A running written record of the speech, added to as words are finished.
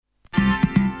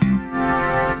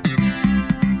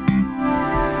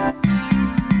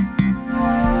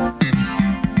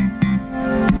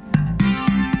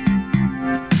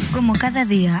Cada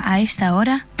día a esta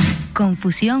hora,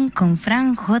 Confusión con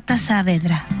Fran J.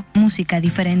 Saavedra. Música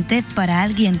diferente para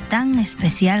alguien tan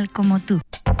especial como tú.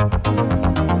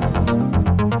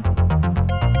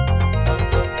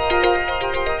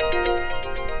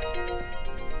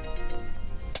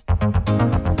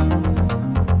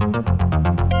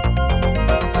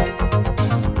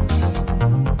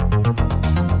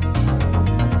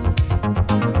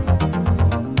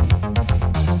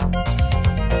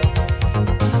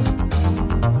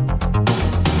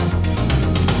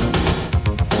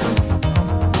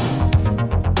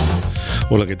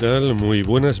 Hola, ¿qué tal? Muy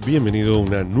buenas, bienvenido a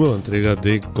una nueva entrega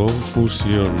de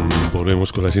Confusión.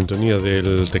 Volvemos con la sintonía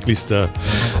del teclista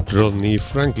Rodney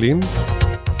Franklin.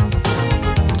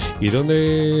 ¿Y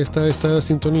dónde está esta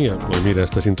sintonía? Pues mira,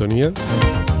 esta sintonía,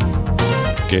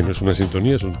 que no es una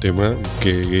sintonía, es un tema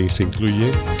que se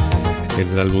incluye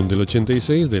en el álbum del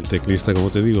 86 del teclista, como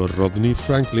te digo, Rodney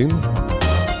Franklin.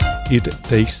 It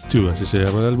Takes Two, así se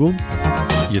llama el álbum,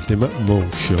 y el tema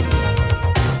Motion.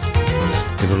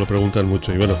 Que nos lo preguntan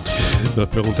mucho, y bueno, nos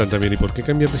preguntan también, ¿y por qué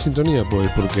cambiar de sintonía? Pues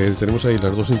porque tenemos ahí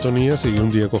las dos sintonías y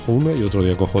un día cojo una y otro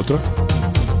día cojo otra,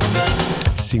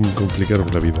 sin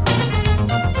complicaros la vida.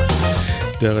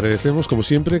 Te agradecemos como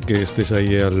siempre que estés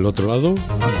ahí al otro lado,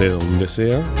 de donde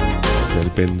sea, el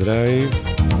pendrive,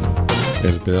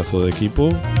 el pedazo de equipo,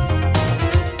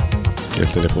 el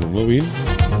teléfono móvil,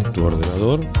 tu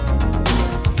ordenador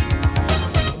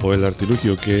o el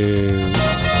artilugio que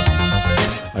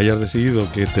hayas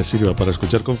decidido que te sirva para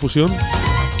escuchar Confusión.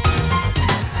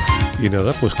 Y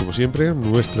nada, pues como siempre,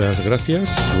 nuestras gracias,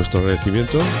 nuestro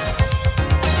agradecimiento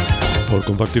por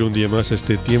compartir un día más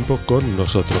este tiempo con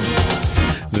nosotros.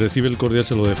 Recibe el cordial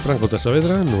saludo de Fran J.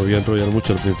 Saavedra. No me voy a enrollar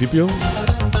mucho al principio,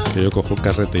 que yo cojo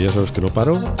carrete y ya sabes que no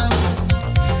paro.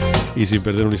 Y sin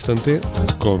perder un instante,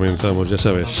 comenzamos. Ya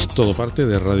sabes, todo parte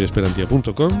de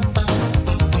radioesperantia.com.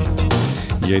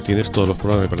 Y ahí tienes todos los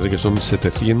programas, me parece que son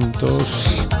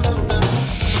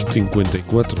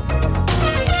 754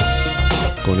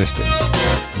 con este.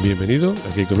 Bienvenido,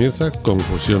 aquí comienza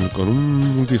Confusión con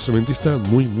un multiinstrumentista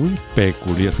muy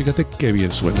peculiar. Fíjate qué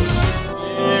bien suena.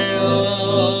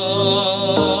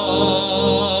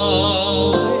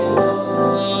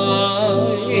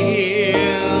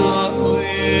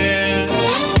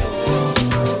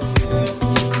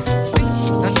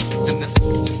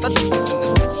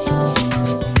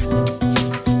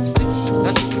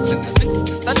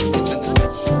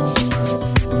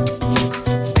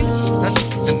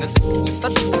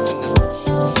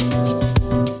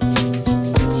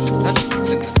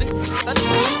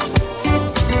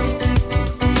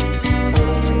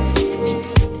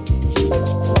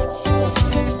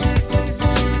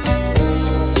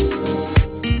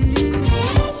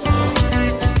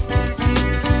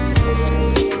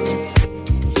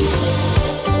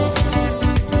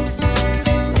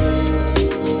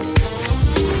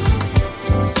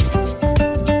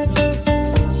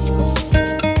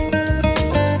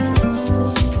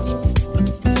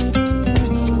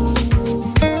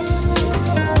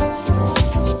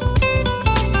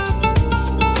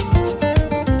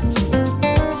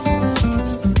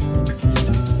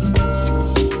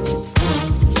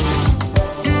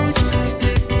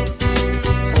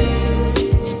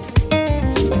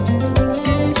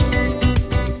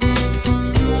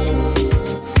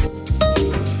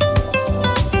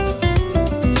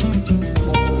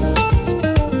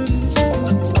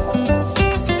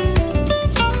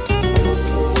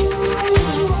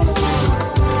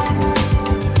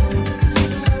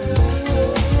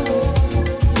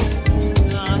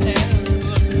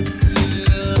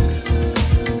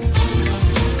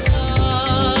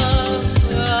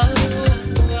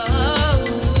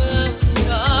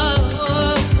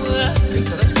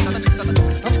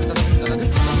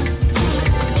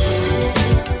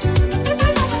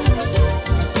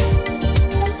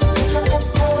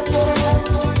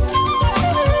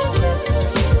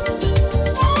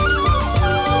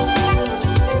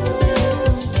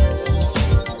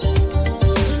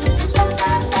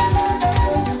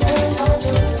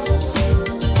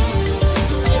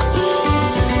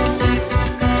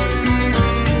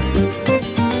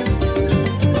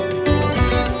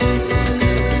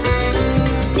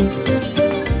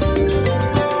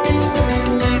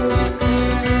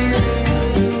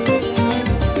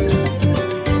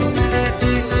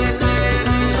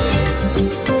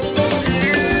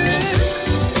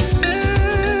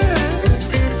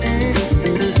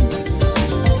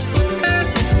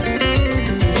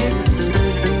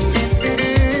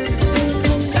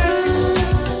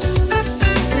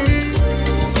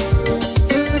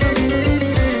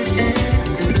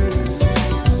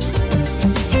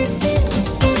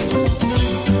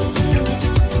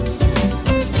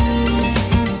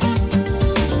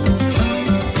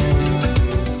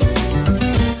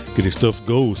 Christoph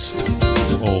Ghost,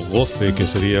 o Goce, que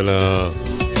sería la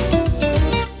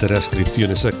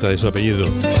transcripción exacta de su apellido.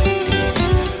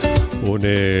 Un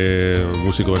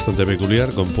músico bastante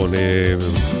peculiar, compone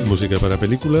música para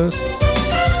películas,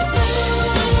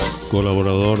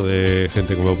 colaborador de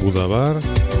gente como Buddha Bar,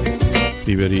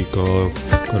 Thievery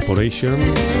Corporation,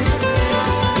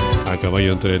 a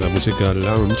caballo entre la música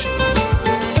lounge,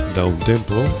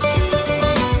 downtempo,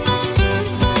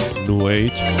 New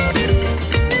Age.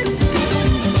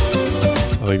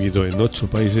 Ha vivido en 8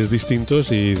 países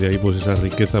distintos y de ahí pues esa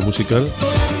riqueza musical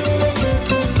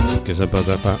que se ha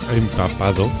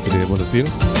empapado, podríamos decir,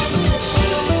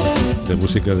 de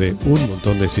música de un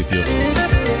montón de sitios.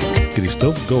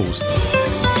 Christoph Ghost.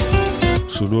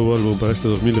 Su nuevo álbum para este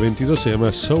 2022 se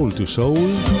llama Soul to Soul,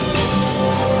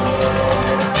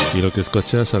 y lo que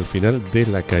escuchas al final de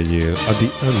la calle, at the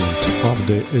end of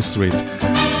the street.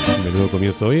 Menudo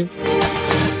comienzo hoy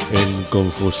en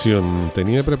Confusión.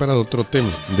 Tenía preparado otro tema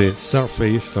de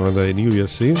Surface, la banda de New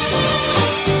Jersey,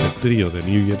 el trío de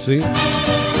New Jersey,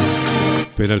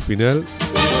 pero al final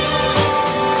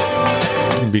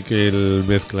vi que el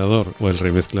mezclador o el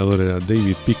remezclador era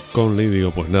David P. Conley.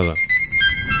 Digo, pues nada,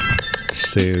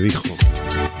 se dijo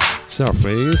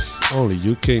Surface, Only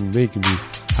You Can Make Me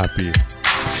Happy.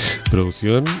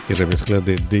 Producción y remezcla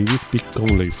de David P.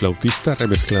 Conley, flautista,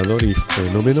 remezclador y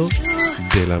fenómeno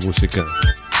de la música.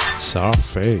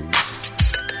 Surface.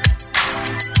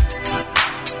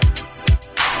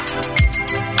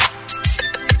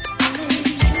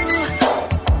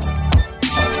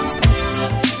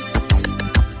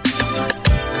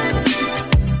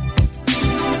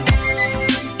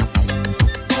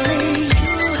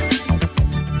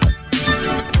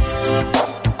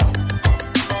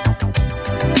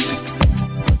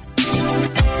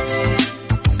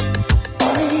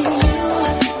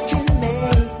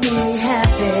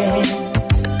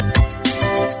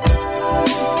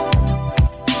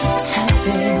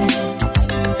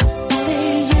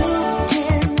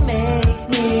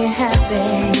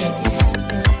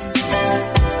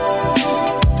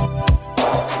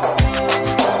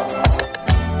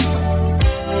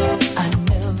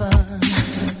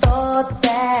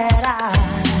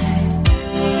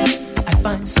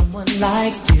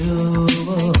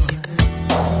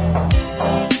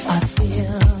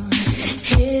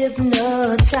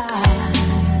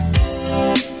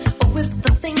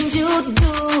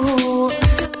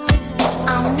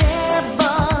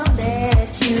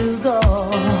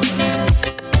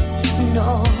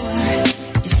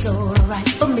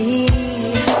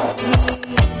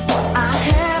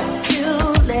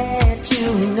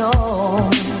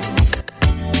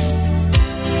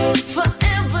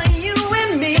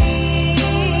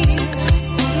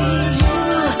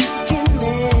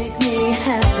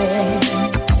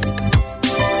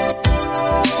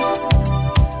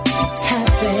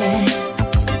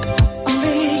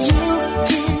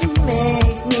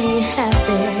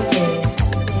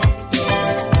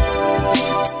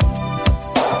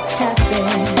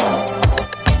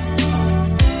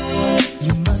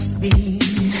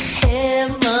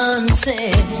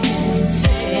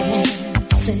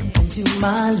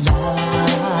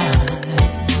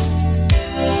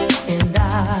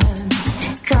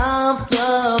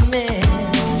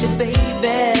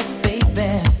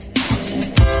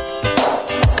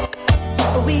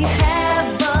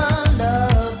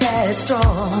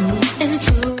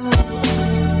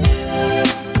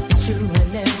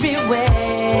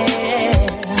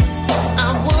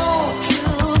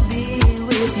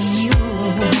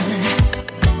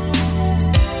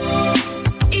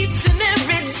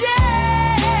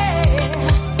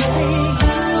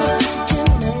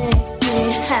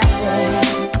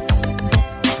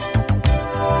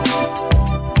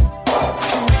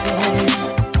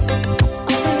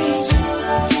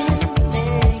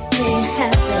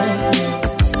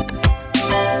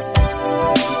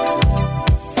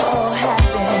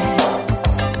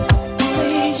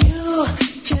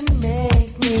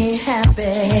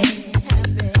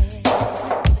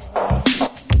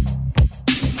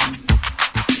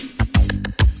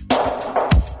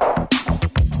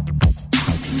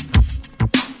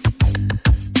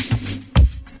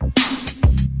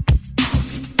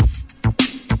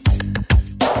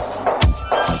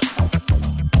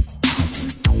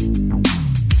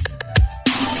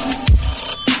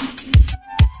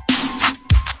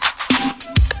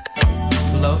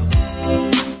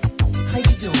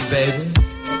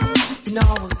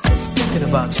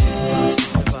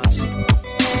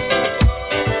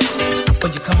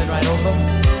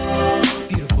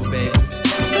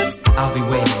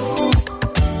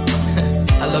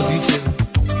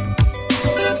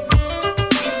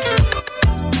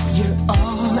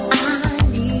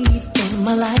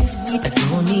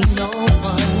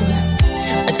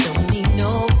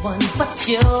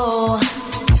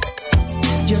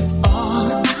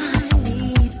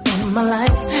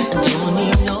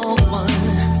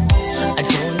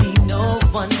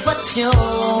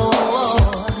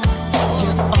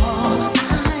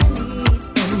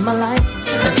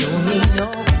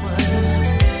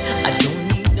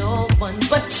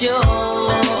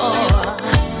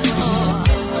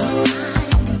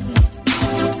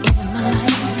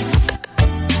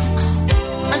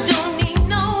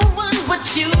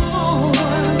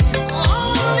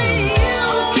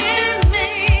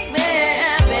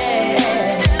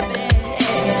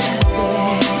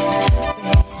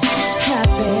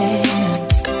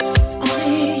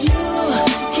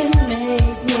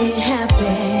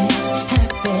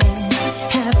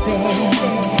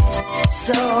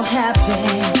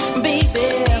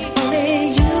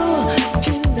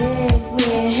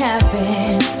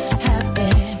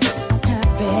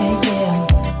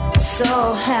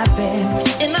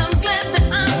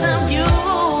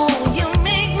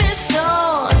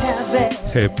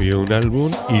 propio un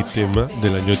álbum y tema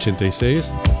del año 86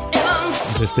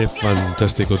 de este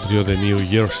fantástico trío de New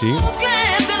Jersey,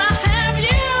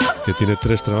 que tiene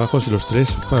 3 trabajos y los 3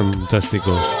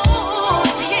 fantásticos.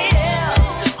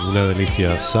 Una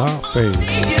delicia, Safe.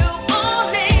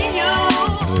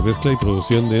 Remezcla y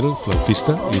producción del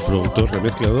flautista y productor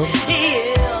remezclador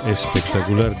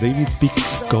espectacular David P.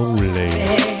 Conley.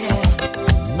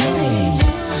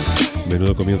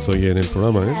 Menudo comienzo hoy en el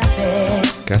programa, ¿eh?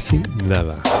 Casi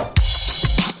nada.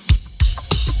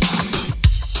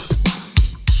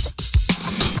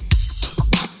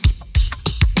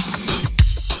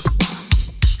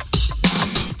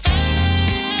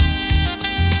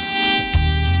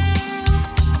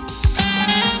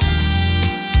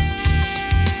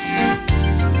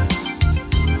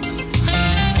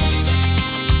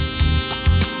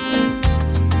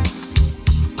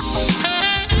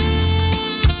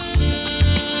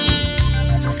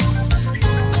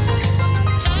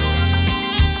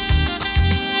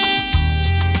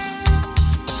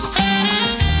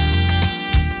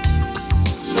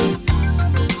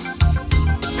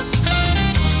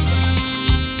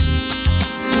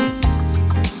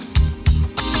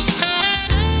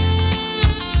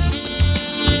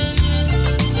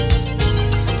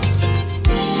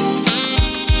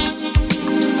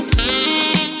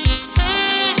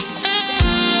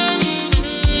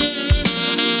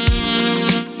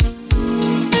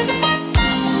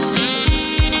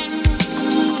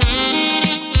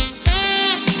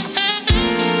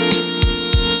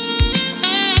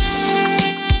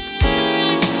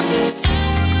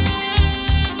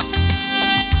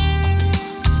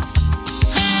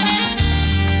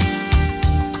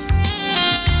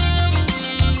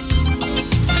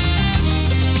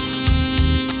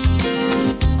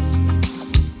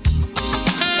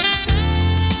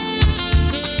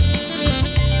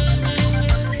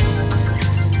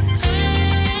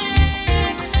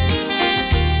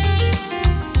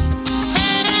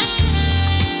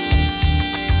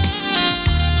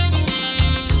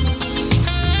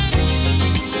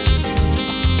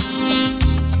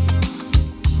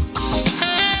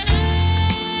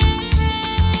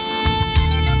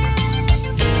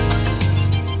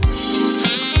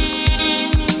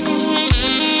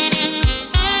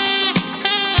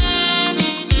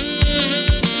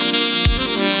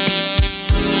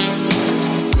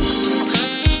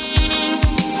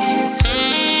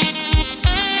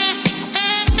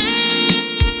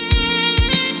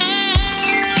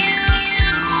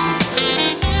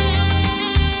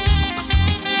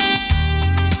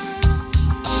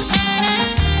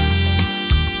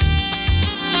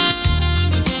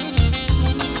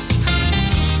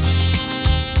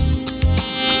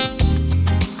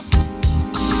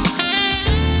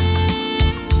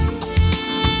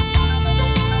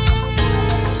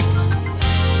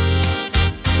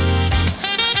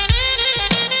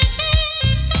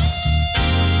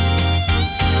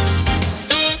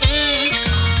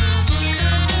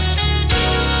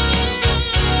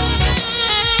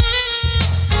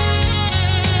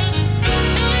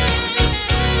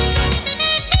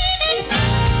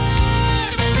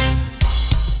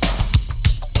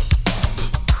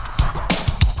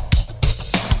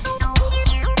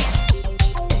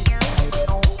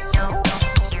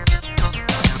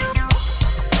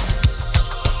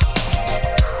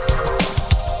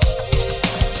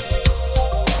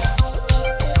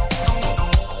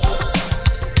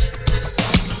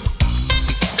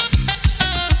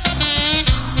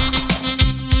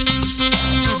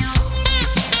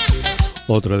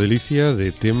 Otra delicia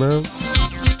de tema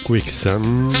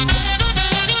Quicksand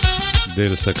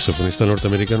del saxofonista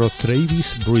norteamericano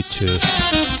Travis Bridges.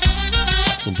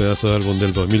 Un pedazo de álbum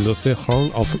del 2012,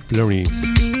 Horn of Glory.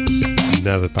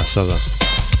 Nada pasada.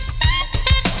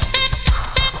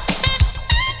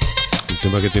 Un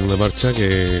tema que tiene una marcha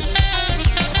que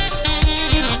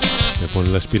me pone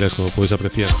las pilas, como puedes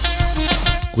apreciar.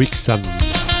 Quicksand.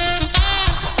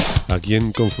 Aquí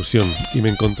en Confusión, y me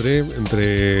encontré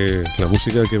entre la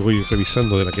música que voy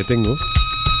revisando, de la que tengo,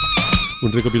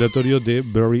 un recopilatorio de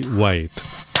Barry White,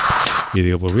 y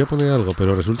digo, pues voy a poner algo,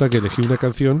 pero resulta que elegí una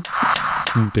canción,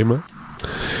 un tema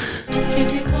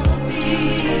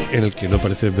en el que no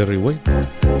aparece Barry White,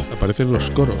 aparecen los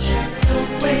coros.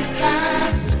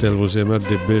 Este álbum se llama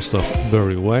The Best of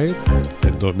Barry White,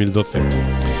 del 2012,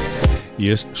 y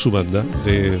es su banda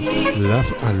de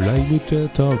Love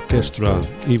Unlimited Orchestra.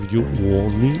 If you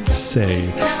want me, say.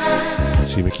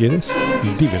 Si me quieres,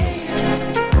 dímelo.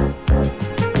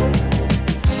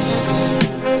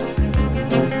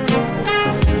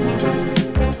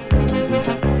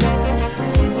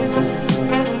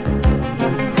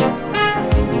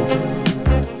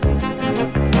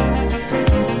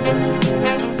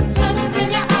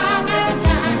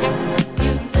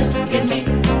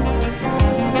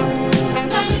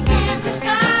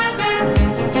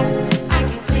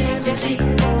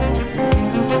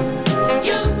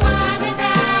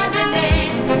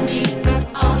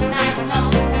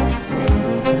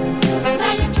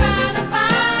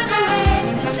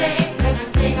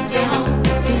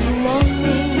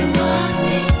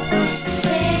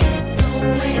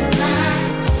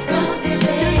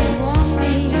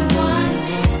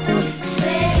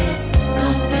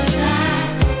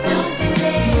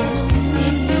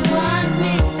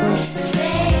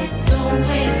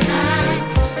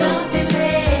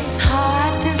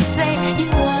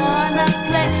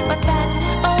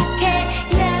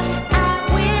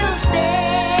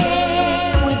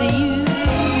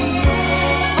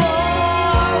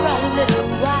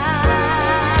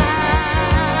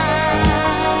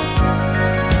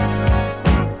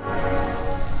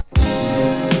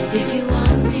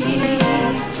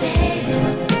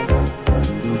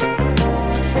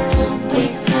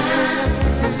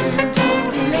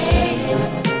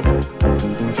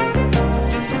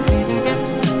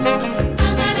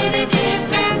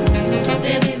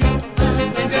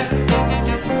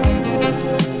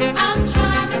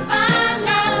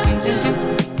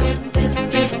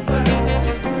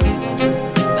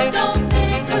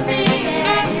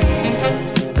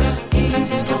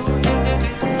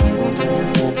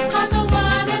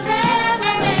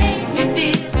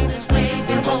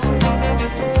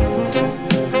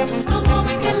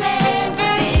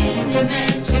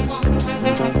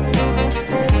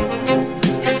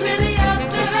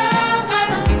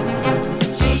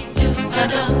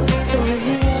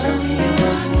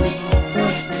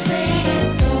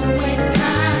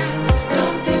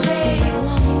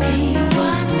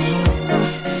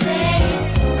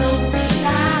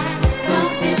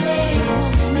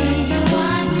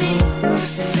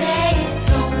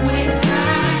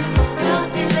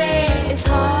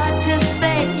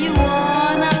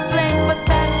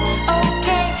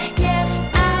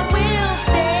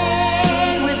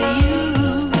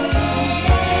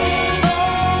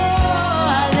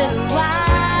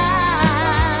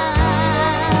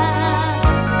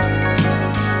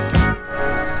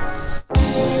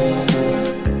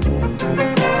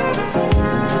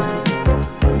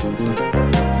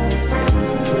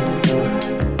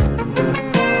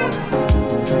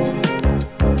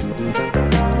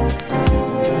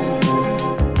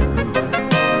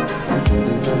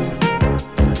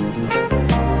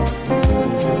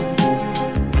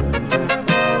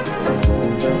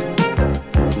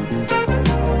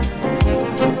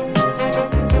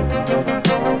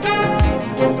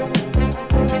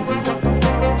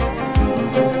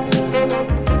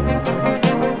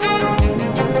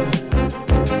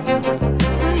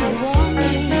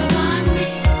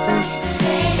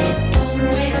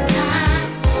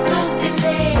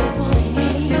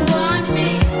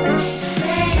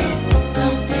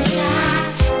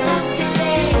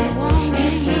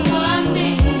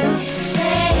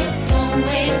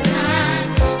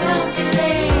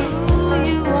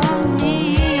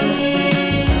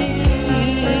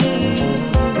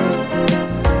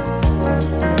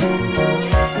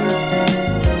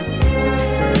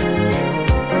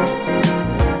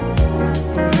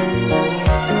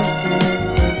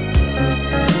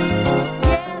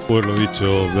 Pues lo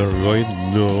dicho, Barry White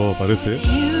no aparece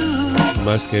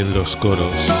más que en los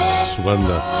coros. Su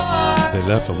banda, The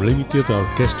Love Unlimited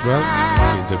Orchestra,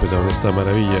 interpretaron esta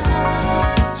maravilla.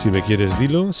 Si me quieres,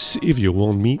 dilo. If you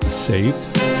want me, say it.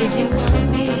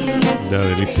 Una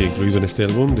delicia incluido en este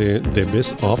álbum de The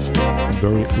Best of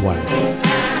Barry White.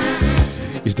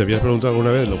 Y si te habías preguntado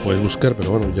alguna vez, lo puedes buscar,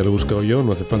 pero bueno, ya lo he buscado yo,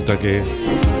 no hace falta que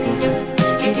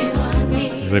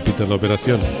repitas la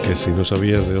operación, que si no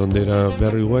sabías de dónde era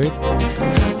Barry White,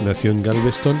 nació en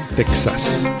Galveston,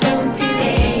 Texas.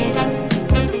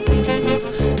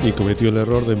 Y cometió el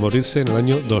error de morirse en el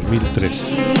año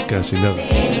 2003, casi nada.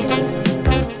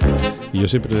 Y yo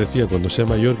siempre decía, cuando sea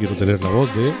mayor quiero tener la voz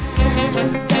de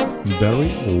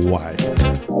Barry White.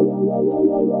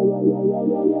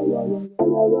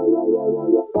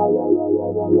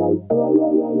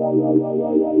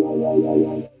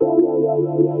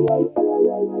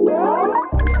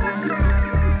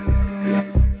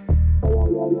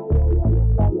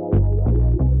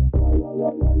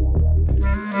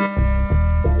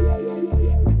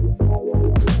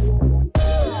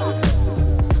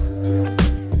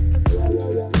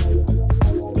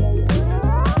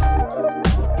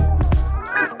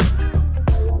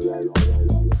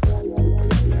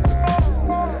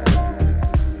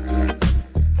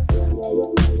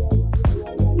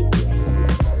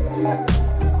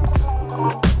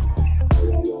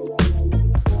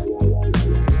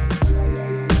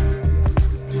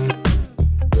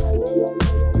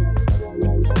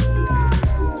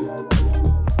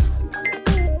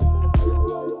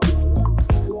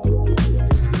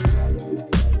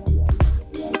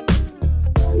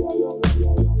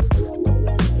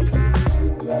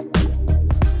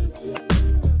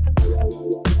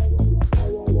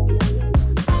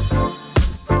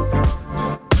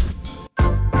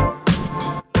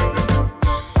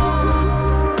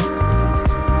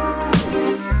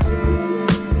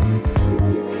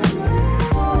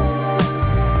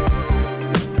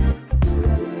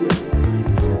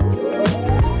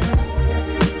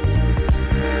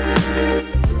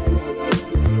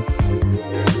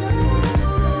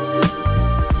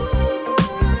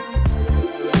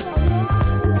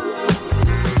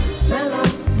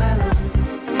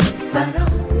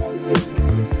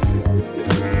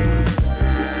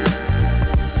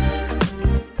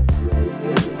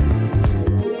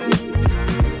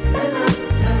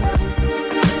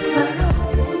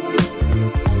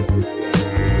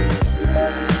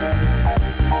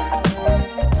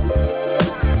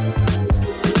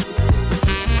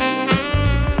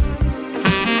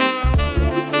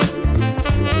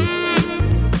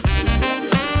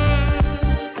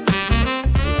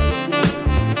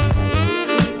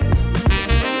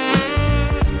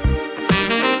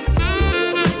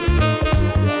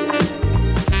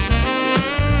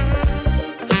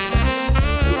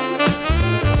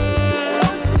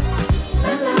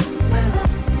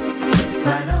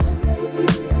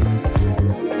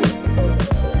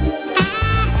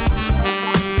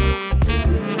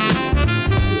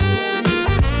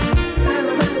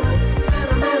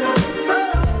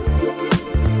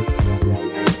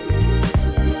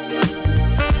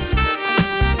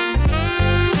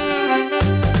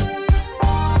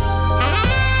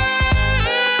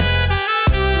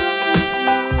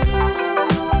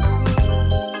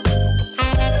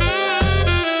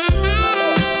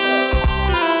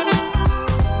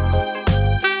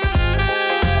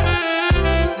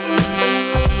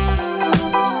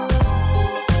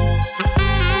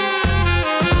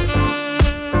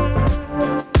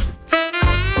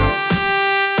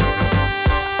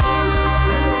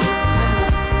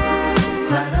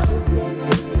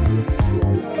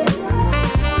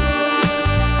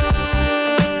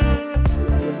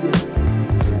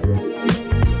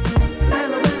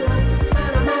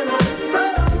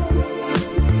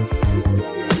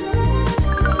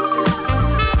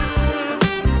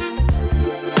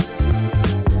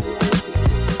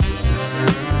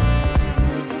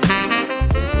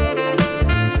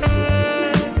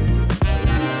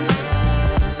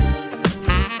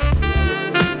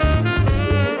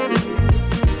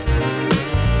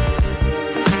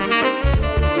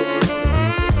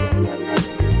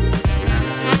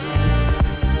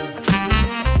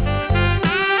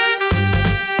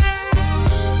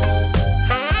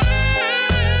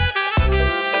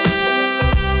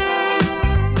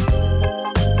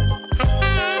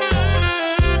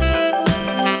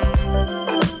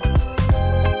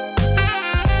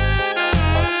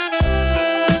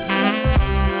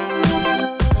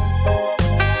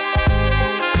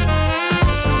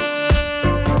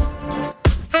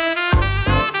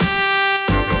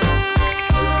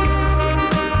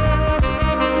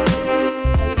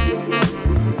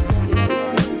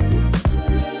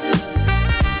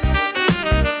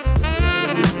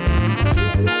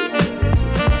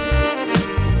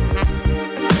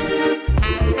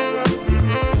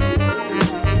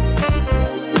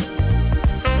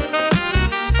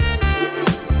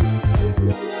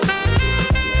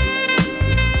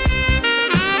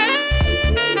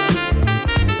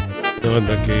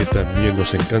 que también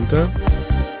nos encanta,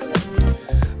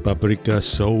 Paprika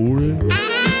Soul,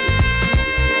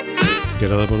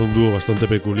 creada por un dúo bastante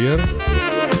peculiar,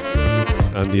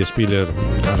 Andy Spiller,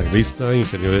 arreglista,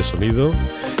 ingeniero de sonido,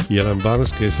 y Alan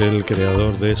Barnes, que es el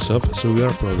creador de Soft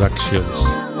Sugar Productions.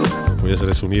 Como ya se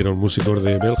les unieron músicos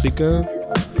de Bélgica,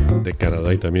 de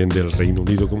Canadá y también del Reino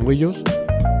Unido como ellos,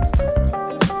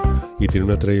 y tiene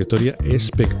una trayectoria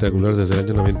espectacular desde el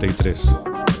año 93.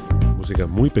 Música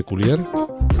muy peculiar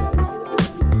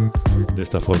de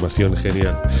esta formación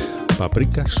genial,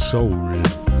 Paprika Soul.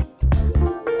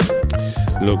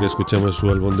 Lo que escuchamos es su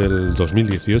álbum del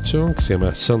 2018, que se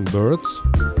llama Sunbirds.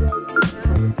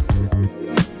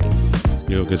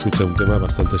 Y lo que escucha un tema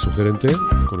bastante sugerente,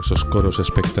 con esos coros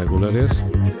espectaculares,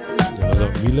 llamado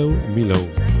Milo Milo.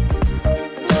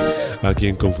 Aquí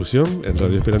en Confusión, en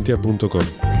radioesperantia.com.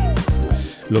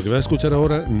 Lo que va a escuchar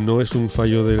ahora no es un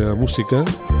fallo de la música,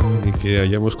 ni que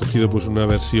hayamos cogido pues una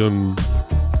versión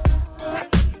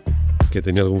que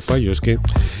tenía algún fallo. Es que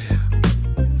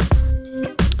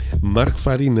Mark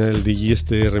Farina, el DJ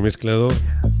este remezclado,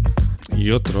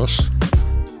 y otros,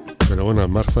 pero bueno, a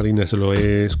Mark Farina se lo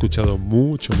he escuchado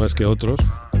mucho más que a otros.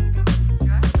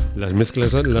 Las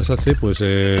mezclas las hace pues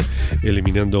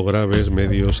eliminando graves,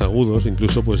 medios, agudos,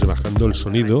 incluso pues bajando el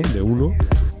sonido de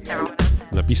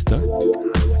la pista,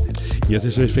 y hace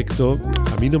ese efecto.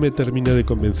 A mí no me termina de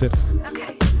convencer,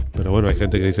 pero bueno, hay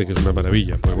gente que dice que es una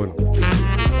maravilla. Pues bueno,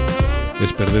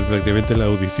 es perder prácticamente la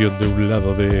audición de un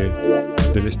lado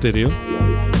del estéreo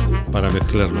para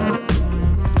mezclarlo.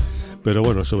 Pero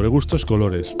bueno, sobre gustos,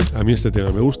 colores. A mí este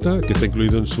tema me gusta, que está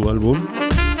incluido en su álbum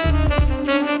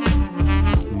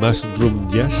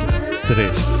Mushroom Jazz 3.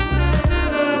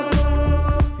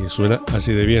 Y suena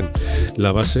así de bien.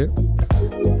 La base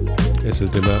es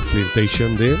el tema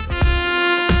Flirtation de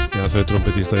pedazo de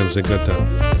trompetista que nos encanta,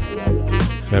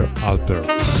 Herb Alpert.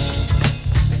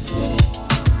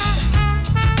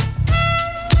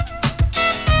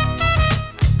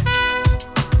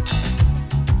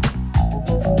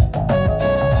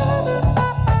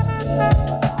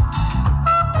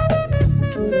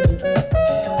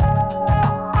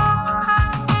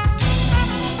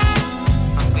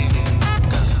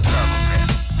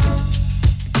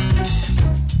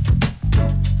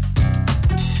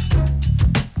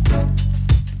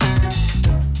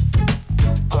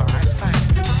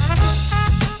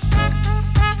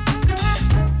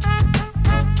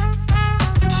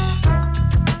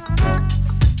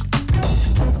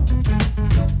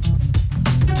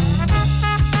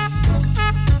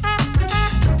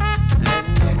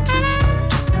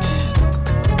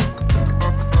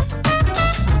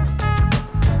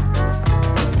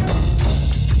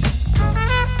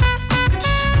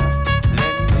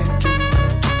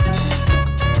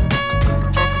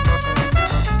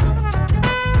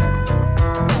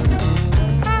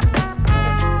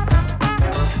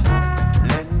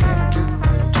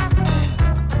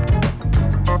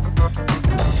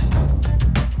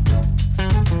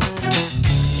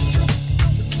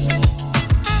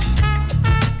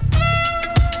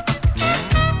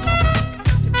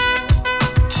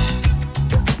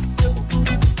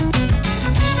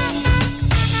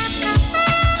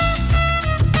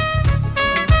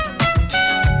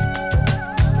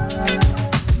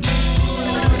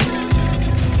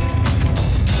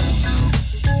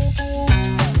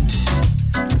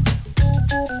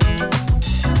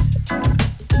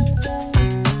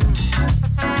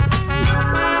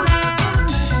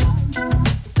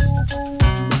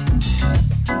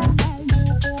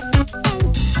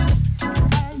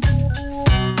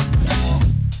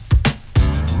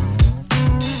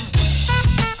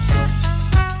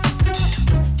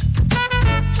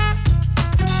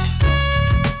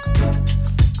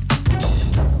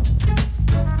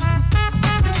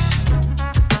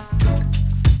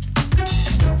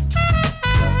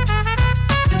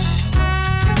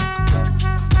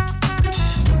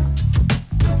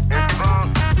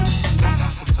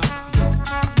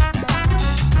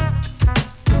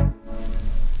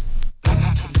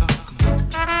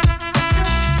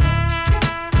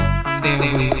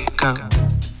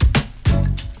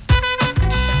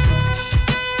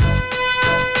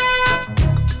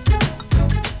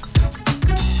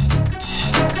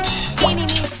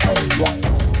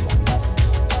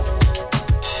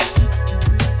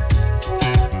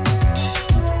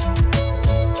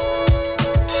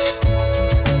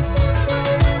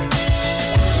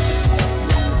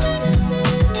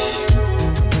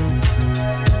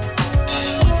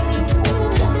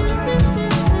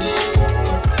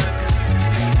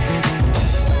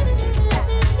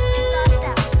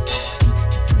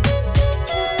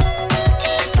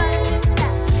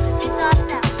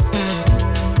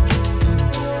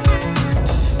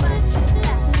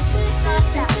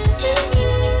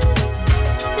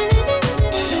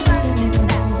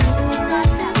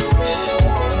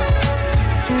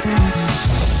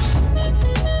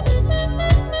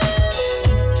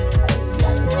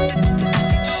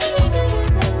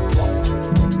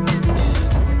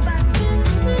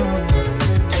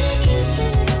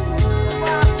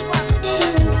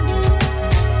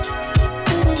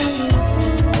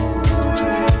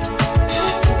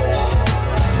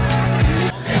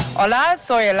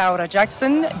 soy Laura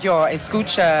Jackson. Yo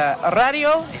escucho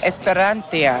Radio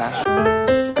Esperantia.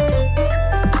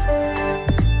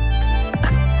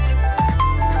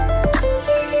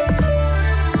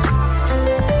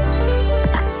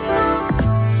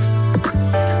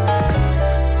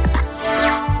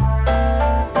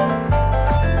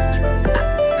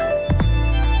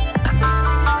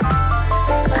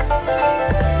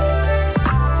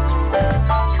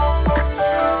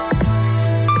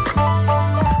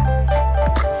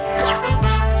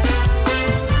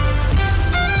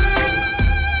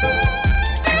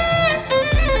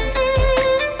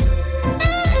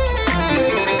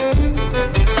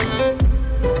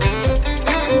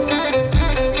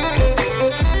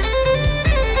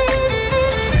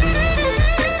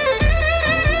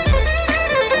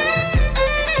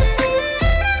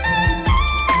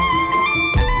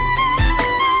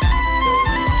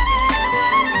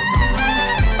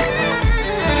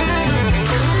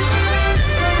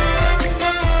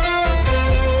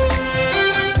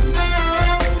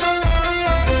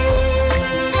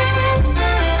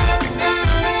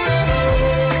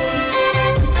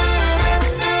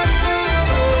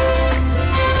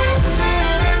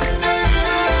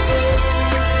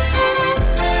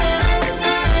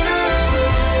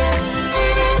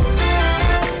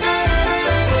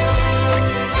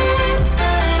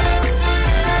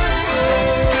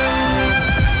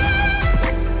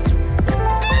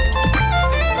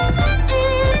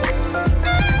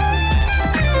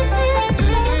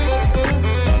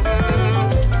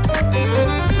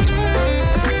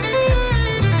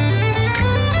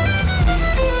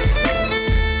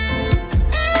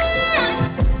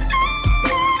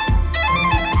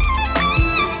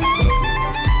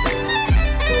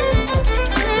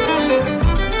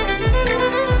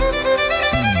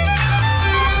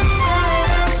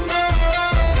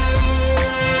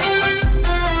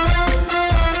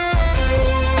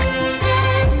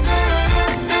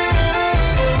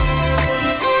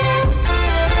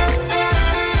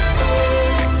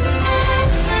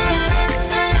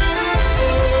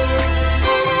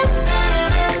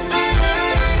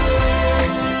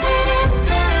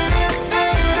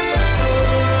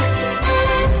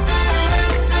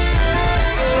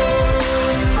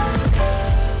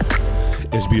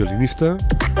 Violinista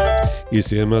y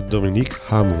se llama Dominique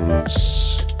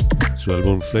Hammonds. Su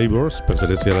álbum Flavors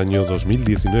pertenece al año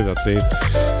 2019, hace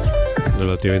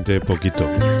relativamente poquito.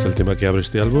 Es el tema que abre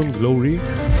este álbum, Glory,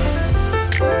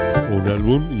 un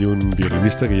álbum y un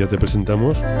violinista que ya te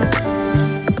presentamos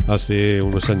hace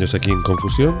unos años aquí en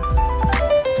Confusión.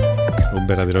 Un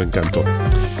verdadero encanto.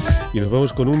 Y nos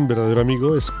vamos con un verdadero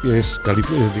amigo, es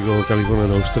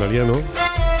californiano australiano.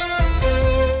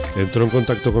 Entró en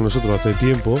contacto con nosotros hace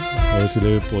tiempo, a ver si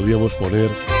le podíamos poner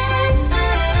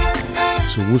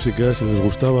su música, si les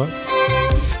gustaba,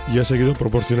 y ha seguido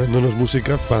proporcionándonos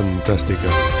música fantástica.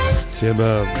 Se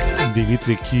llama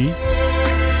Dimitri Key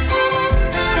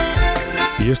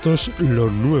y esto es lo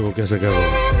nuevo que ha sacado.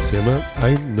 Se llama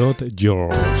I'm Not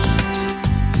Yours.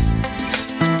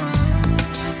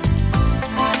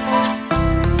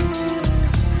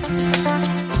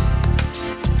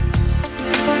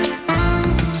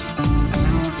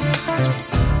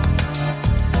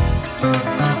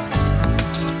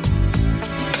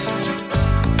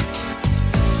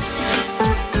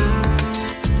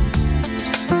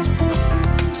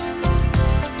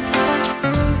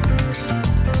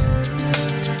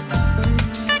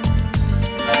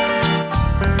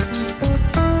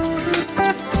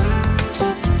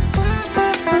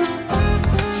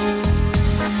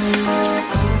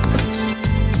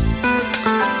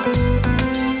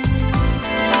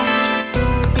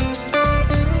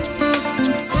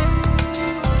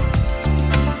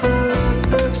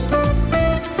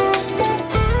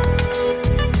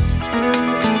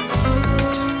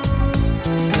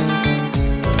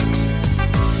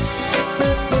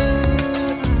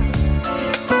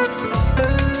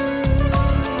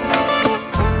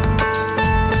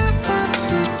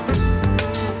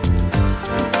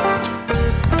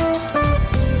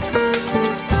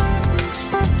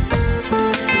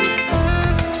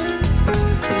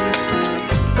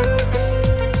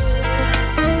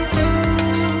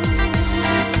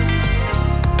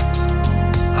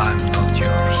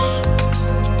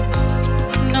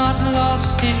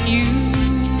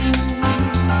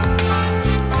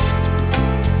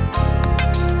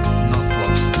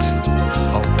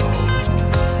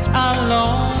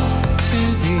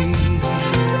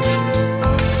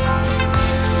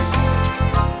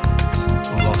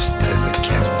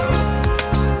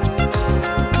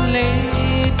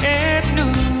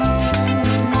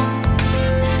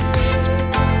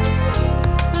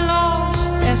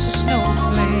 as a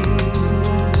snowflake.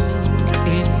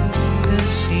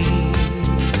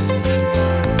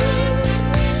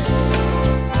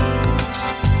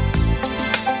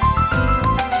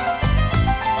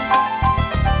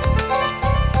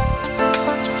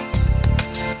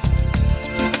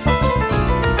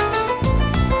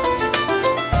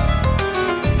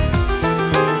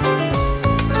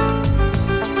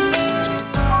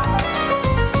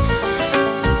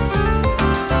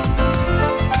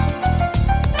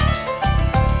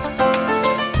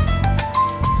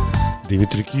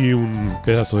 Dimitri Key, un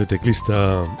pedazo de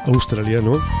teclista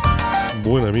australiano,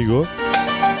 buen amigo,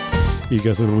 y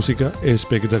que hace una música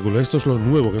espectacular. Esto es lo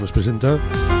nuevo que nos presenta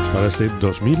para este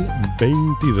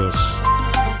 2022.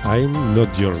 I'm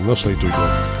not your, no soy tuyo.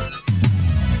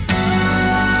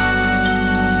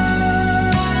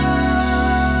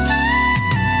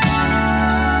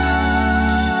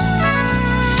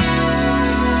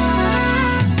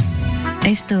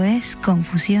 Esto es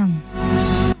Confusión,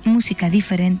 música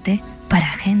diferente para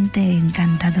gente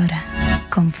encantadora,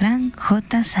 con Fran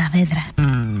J. Saavedra.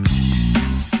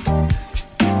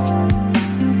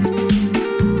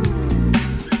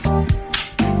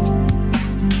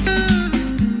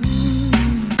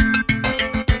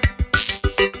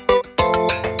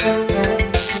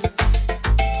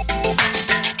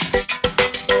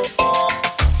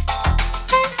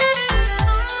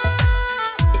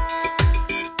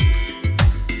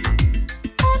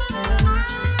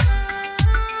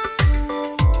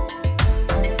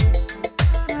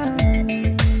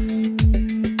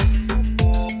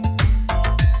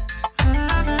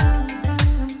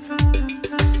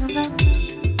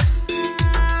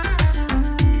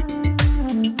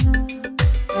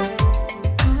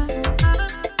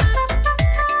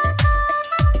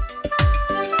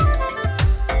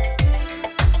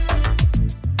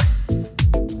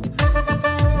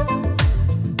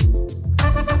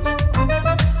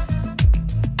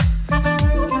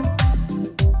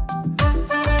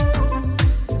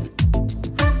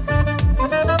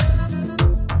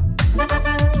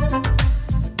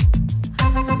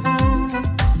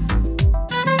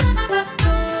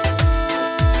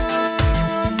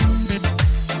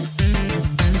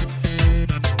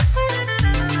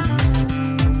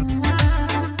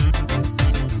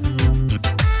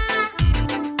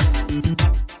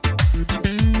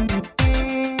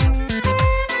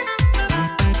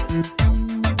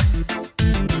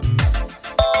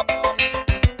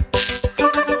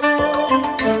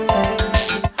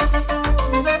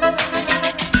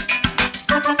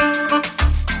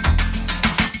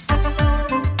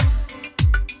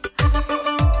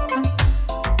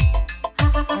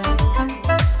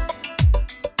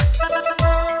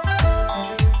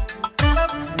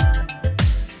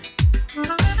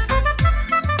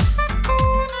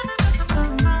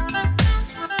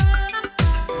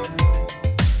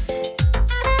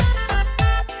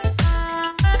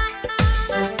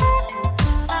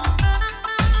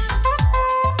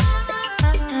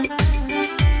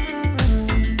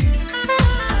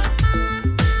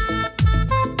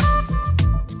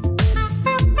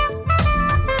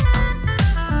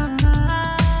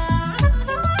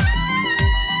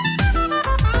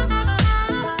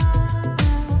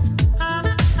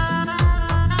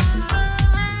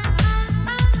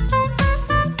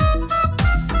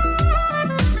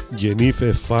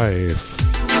 Jennifer 5,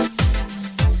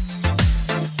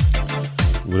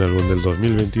 un álbum del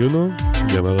 2021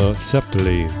 llamado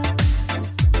Softly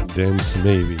Dance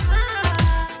Maybe.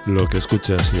 Lo que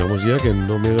escuchas, digamos ya que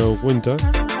no me he dado cuenta,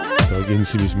 estaba aquí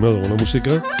ensimismado con la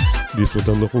música,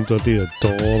 disfrutando junto a ti de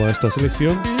toda esta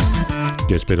selección,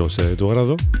 que espero sea de tu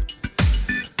agrado,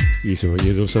 y se me ha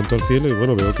ido el santo al cielo y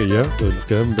bueno, veo que ya pues, nos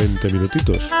quedan 20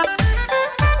 minutitos.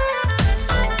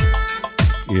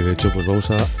 Y de hecho pues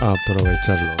vamos a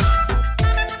aprovecharlo.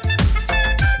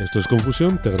 Esto es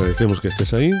Confusión, te agradecemos que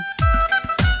estés ahí.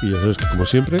 Y ya sabes que como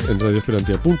siempre en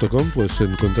radioesperantia.com puedes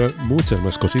encontrar muchas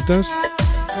más cositas,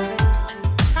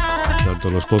 tanto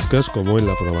en los podcasts como en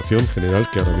la programación general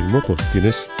que ahora mismo pues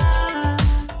tienes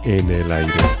en el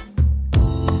aire.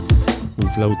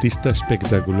 Un flautista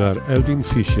espectacular, Elvin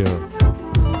Fisher.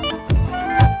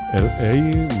 L.A.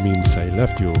 means I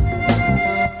love you.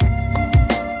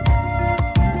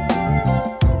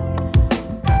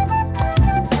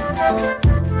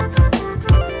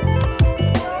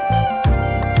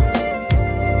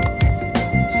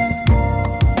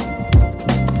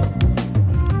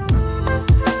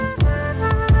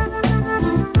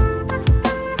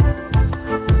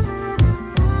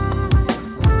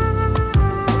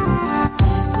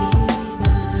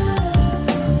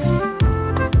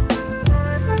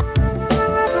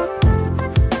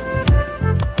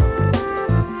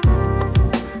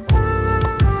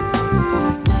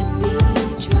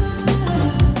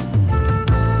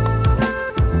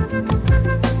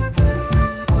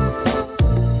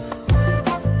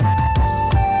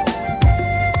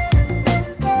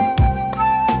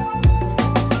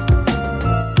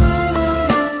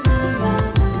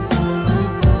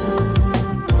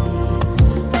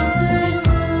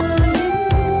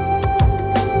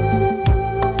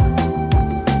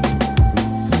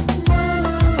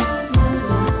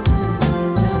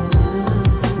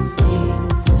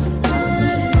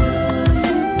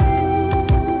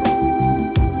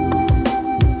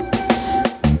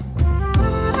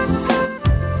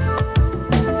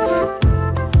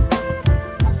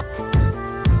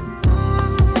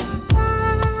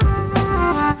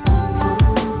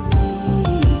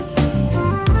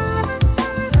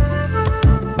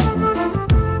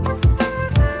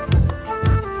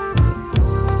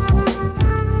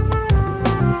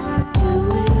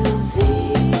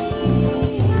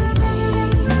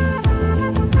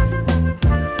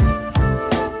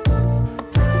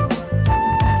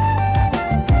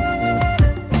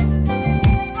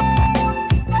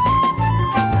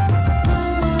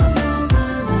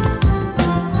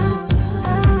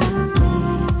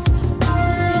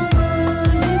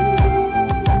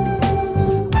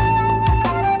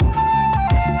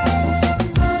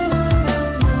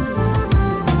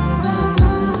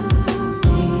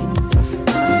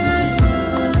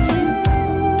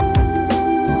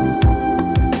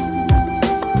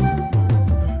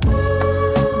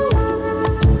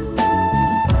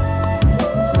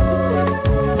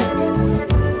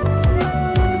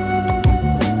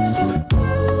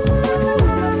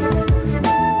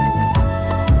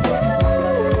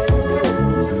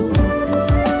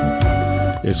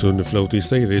 es un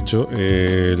flautista y de hecho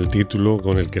el título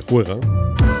con el que juega,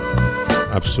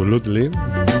 Absolutely,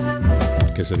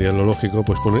 que sería lo lógico,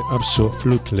 pues pone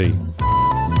Absolutely.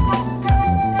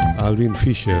 Alvin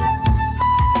Fisher,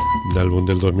 del álbum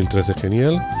del 2013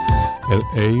 genial, el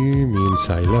A Means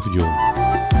I Love You.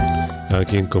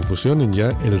 Aquí en Confusión, en ya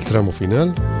el tramo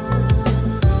final,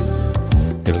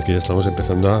 en el que ya estamos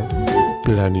empezando a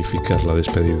planificar la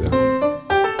despedida.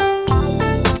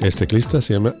 Este teclista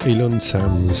se llama Elon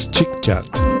Sam's Chick Chat.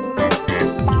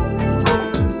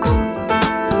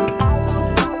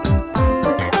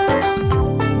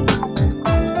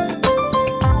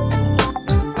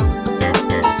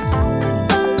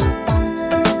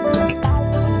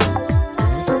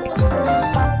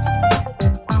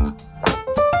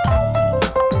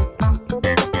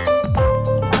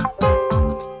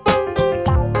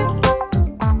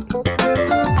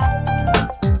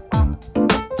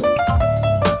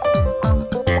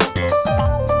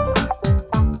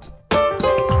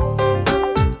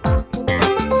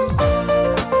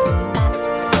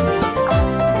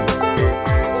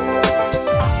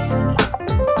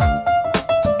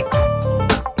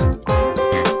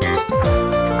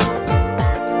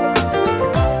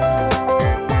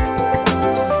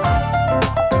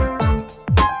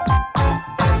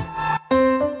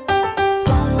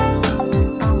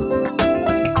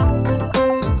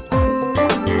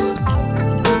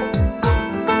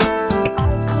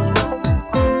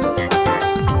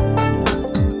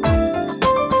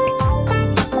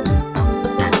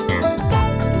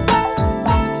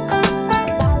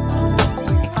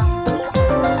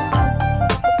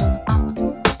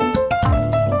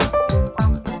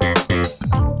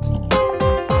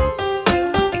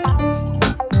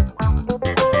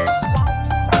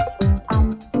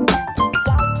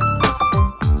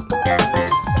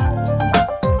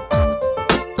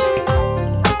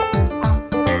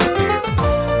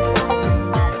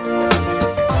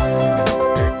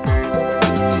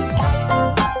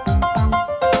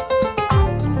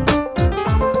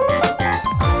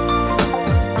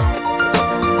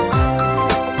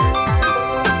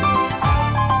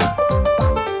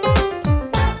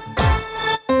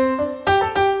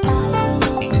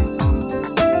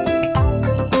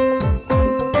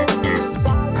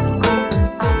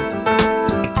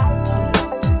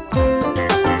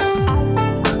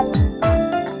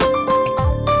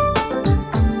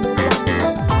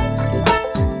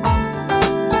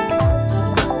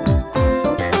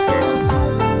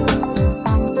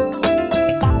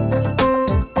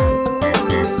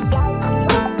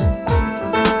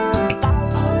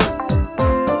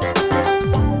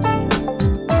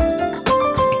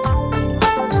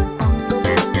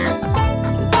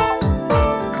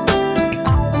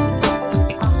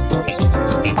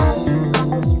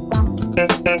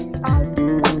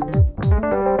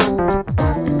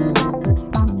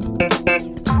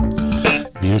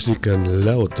 Music and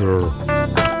Louder,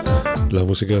 la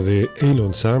música de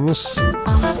Elon Sams,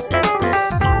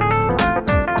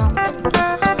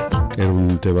 en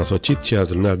un temazo Chit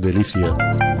Chat, una delicia.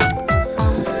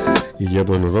 Y ya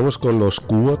pues nos vamos con los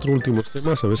 4 últimos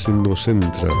temas, a ver si nos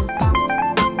entra.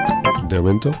 De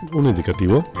momento, un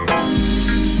indicativo.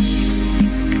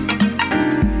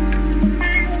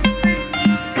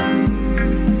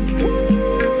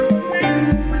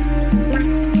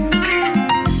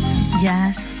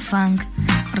 Jazz, funk,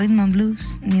 rhythm and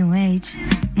blues, new age,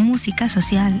 música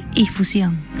social y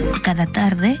fusión. Cada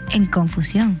tarde en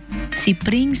Confusión. Si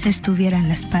Prince estuviera en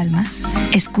Las Palmas,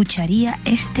 escucharía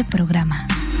este programa.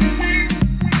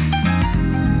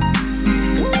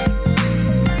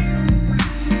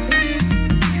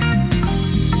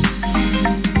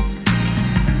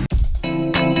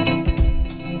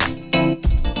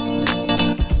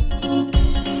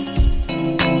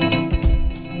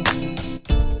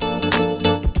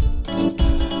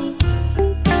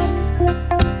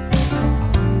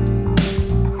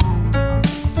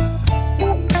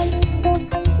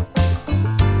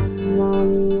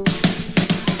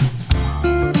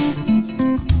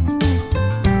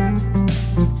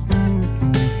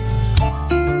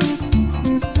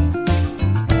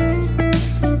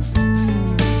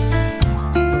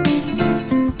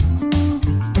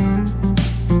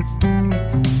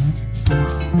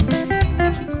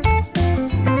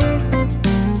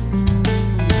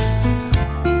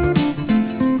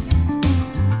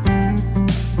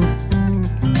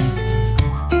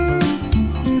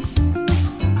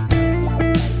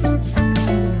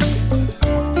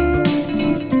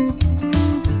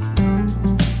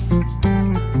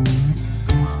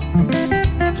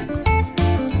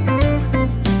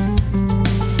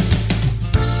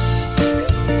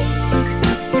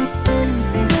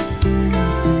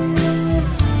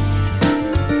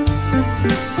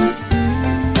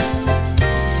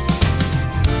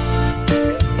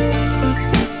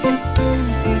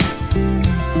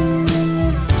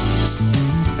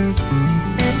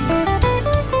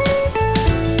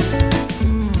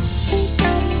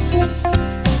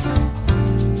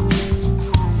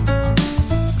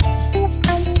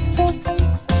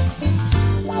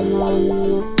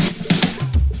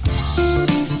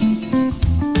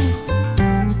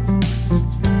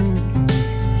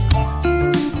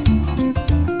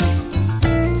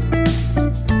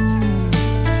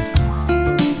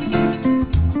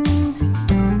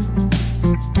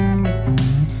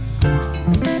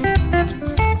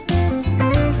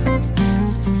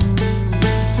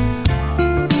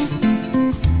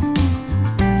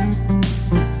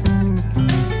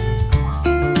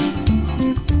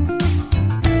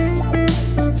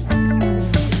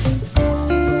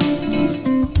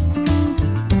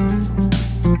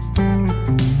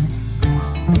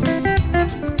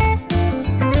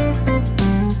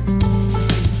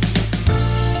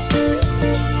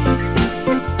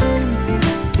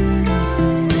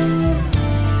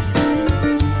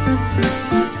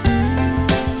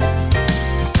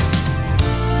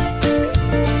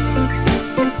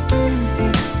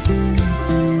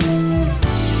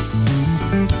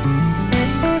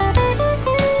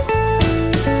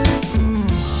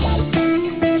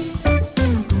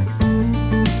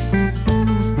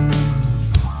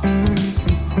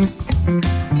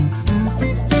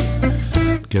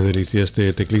 decía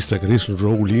este teclista Chris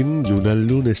Rowling, y un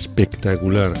álbum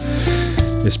espectacular,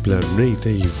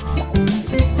 Esperantia.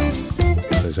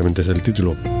 Precisamente es el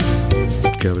título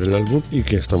que abre el álbum y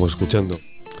que estamos escuchando.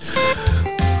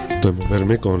 De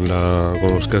moverme con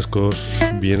los cascos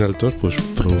bien altos, pues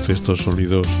produce estos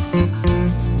sonidos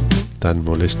tan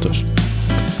molestos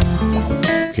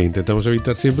que intentamos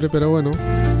evitar siempre, pero bueno,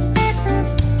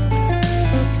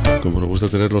 como nos gusta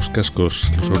tener los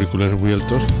auriculares muy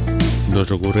altos, nos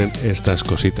ocurren estas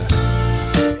cositas.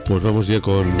 Pues vamos ya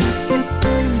con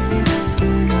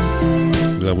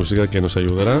la música que nos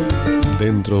ayudará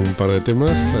dentro de un par de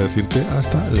temas a decirte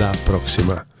hasta la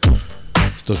próxima.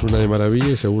 Esto es una de maravilla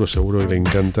y seguro que le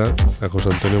encanta a José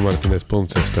Antonio Martínez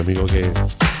Ponce, este amigo que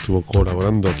estuvo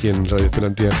colaborando aquí en Radio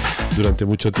Esperantia durante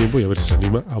mucho tiempo, y a ver si se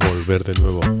anima a volver de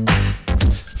nuevo.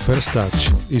 First Touch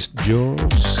is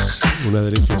Yours, una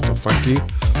delicia, esto funky,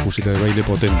 música de baile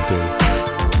potente.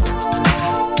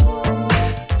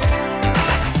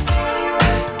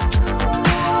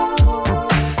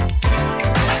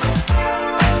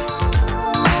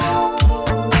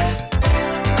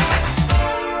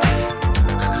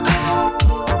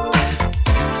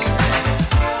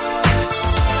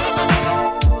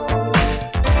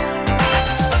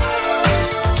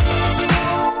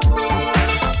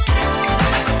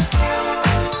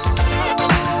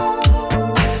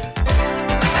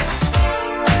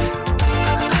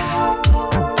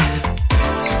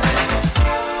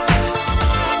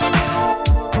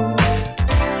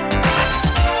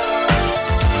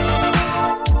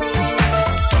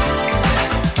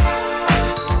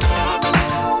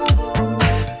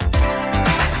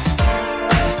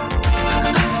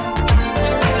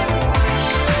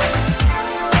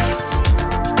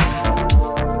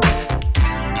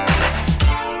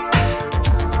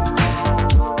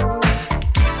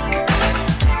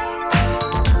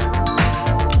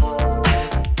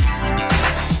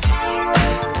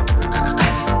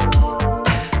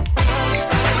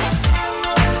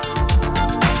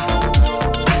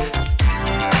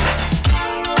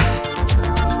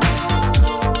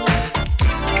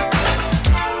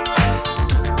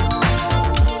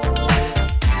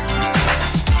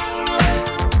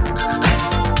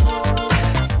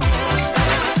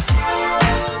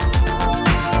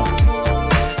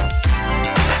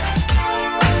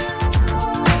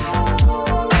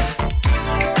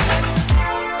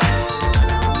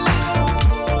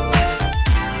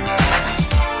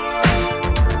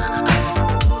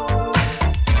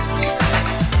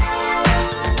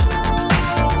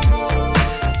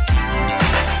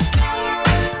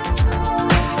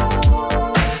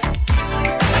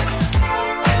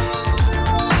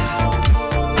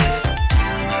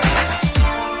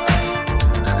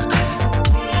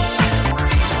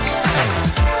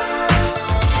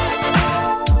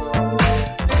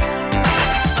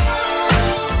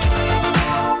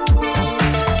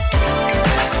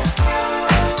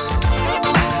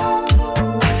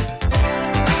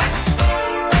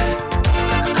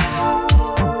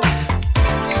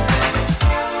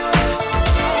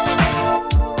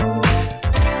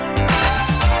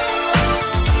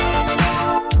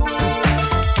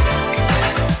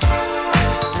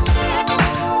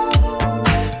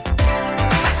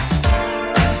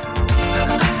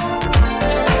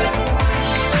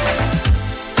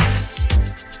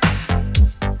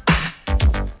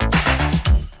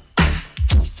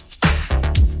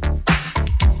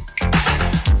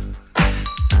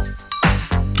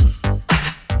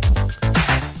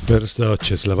 First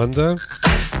Touch es la banda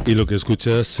y lo que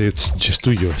escuchas es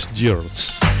tuyo, es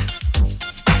yours.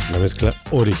 La mezcla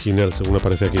original, según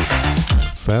aparece aquí.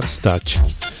 First Touch.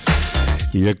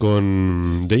 Y ya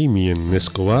con Damien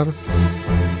Escobar,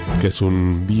 que es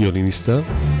un violinista,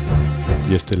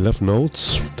 y este Love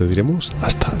Notes, te diremos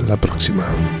hasta la próxima.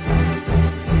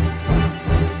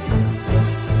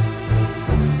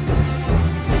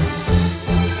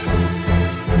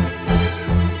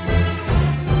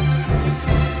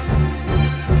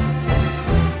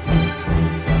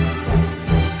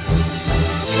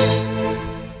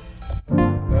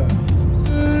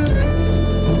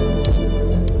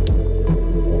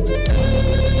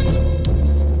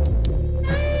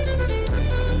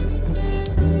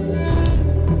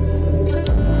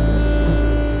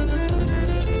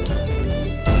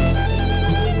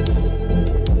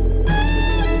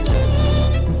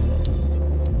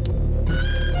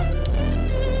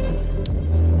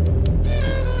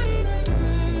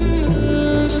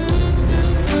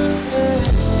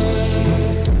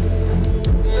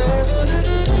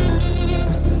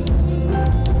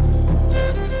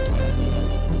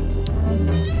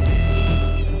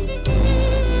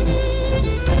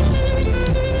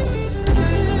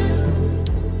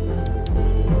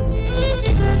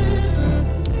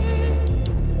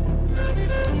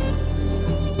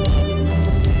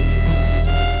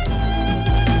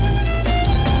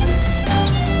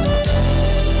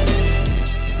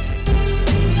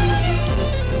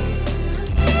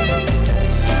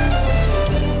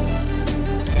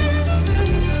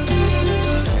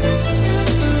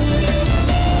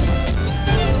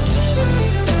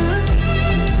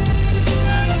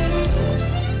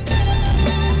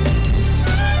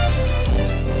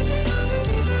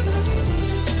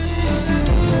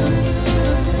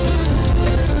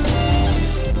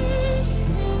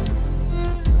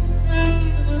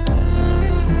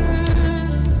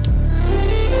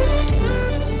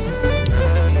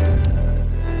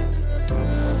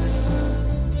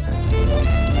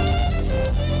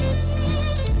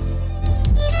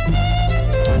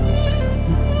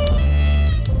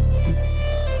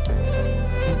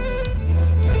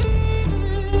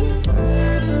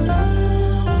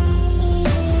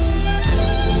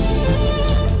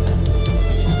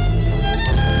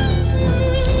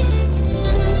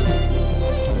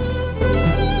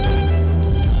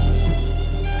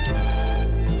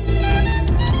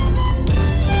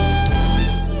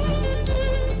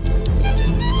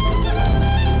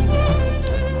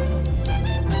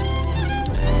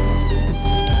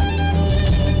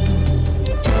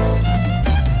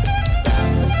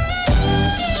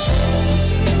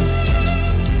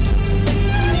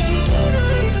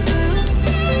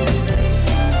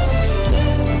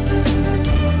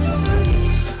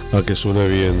 A que suena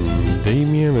bien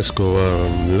Damien Escobar,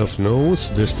 Love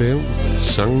Notes, desde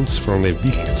Sounds from the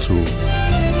Big True.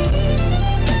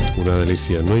 Una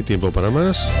delicia, no hay tiempo para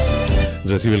más.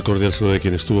 Recibe el cordial saludo de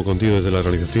quien estuvo contigo desde la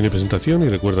realización y presentación, y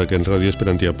recuerda que en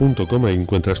radioesperantia.com ahí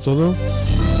encuentras todo,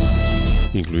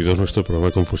 incluido nuestro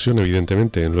programa Confusión.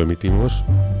 Evidentemente lo emitimos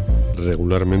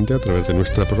regularmente a través de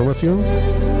nuestra programación,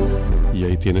 y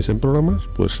ahí tienes en programas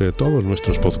pues todos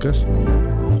nuestros podcasts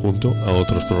junto a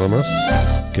otros programas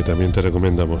que también te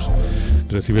recomendamos.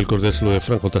 Recibe el cordial saludo de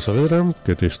Franco Saavedra,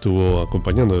 que te estuvo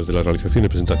acompañando desde la realización y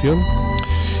presentación,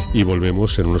 y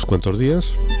volvemos en unos cuantos días,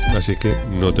 así que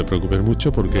no te preocupes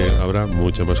mucho porque habrá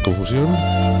mucha más confusión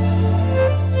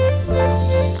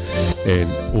en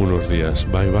unos días.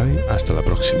 Bye bye, hasta la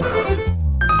próxima.